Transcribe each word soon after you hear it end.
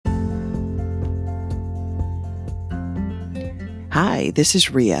Hi, this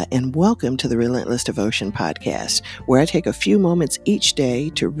is Ria, and welcome to the Relentless Devotion Podcast, where I take a few moments each day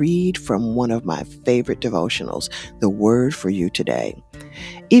to read from one of my favorite devotionals, The Word for You Today.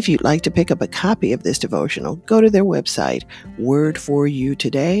 If you'd like to pick up a copy of this devotional, go to their website,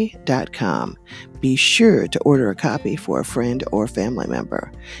 wordforyoutoday.com. Be sure to order a copy for a friend or family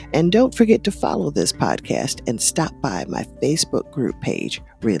member. And don't forget to follow this podcast and stop by my Facebook group page,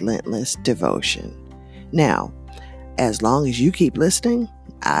 Relentless Devotion. Now, as long as you keep listening,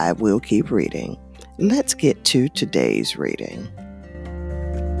 I will keep reading. Let's get to today's reading.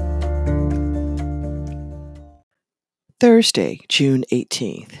 Thursday, June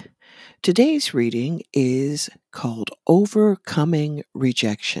 18th. Today's reading is called Overcoming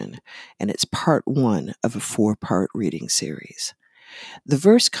Rejection, and it's part 1 of a 4-part reading series. The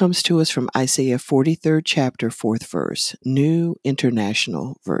verse comes to us from Isaiah 43rd chapter, 4th verse, New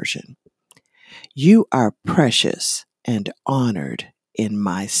International Version. You are precious and honored in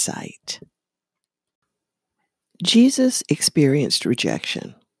my sight. Jesus experienced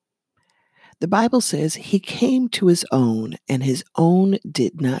rejection. The Bible says he came to his own, and his own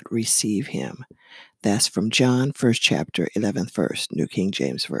did not receive him. That's from John 1st chapter, 11th verse, New King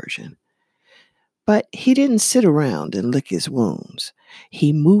James Version. But he didn't sit around and lick his wounds.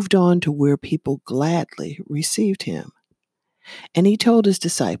 He moved on to where people gladly received him. And he told his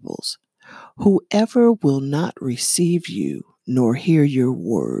disciples, whoever will not receive you nor hear your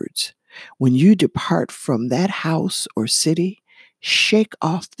words, when you depart from that house or city, shake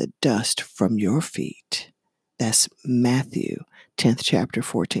off the dust from your feet. That's Matthew 10th chapter,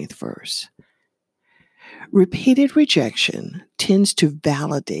 14th verse. Repeated rejection tends to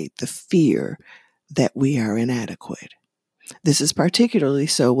validate the fear that we are inadequate. This is particularly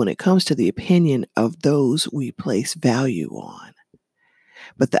so when it comes to the opinion of those we place value on.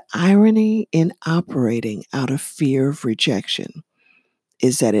 But the irony in operating out of fear of rejection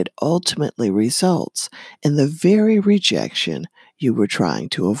is that it ultimately results in the very rejection you were trying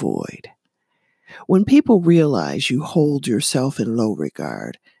to avoid. When people realize you hold yourself in low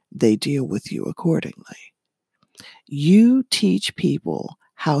regard, they deal with you accordingly. You teach people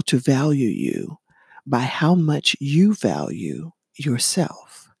how to value you by how much you value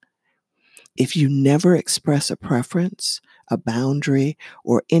yourself. If you never express a preference, a boundary,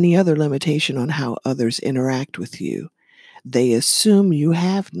 or any other limitation on how others interact with you, they assume you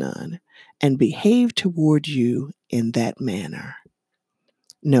have none and behave toward you in that manner.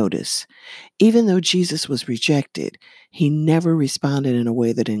 Notice, even though Jesus was rejected, he never responded in a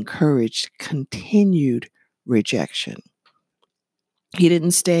way that encouraged continued rejection. He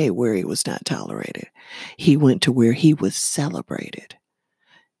didn't stay where he was not tolerated. He went to where he was celebrated.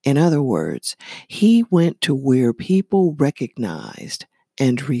 In other words, he went to where people recognized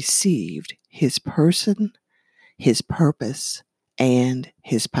and received his person, his purpose, and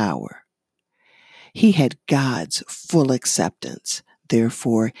his power. He had God's full acceptance.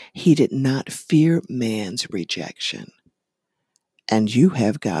 Therefore, he did not fear man's rejection. And you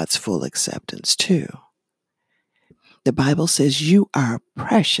have God's full acceptance too. The Bible says you are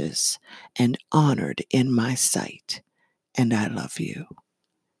precious and honored in my sight, and I love you.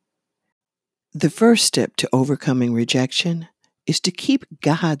 The first step to overcoming rejection is to keep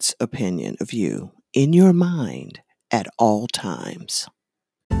God's opinion of you in your mind at all times.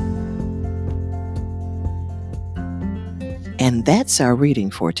 And that's our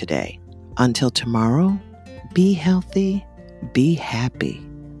reading for today. Until tomorrow, be healthy, be happy,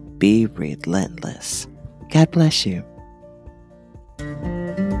 be relentless. God bless you.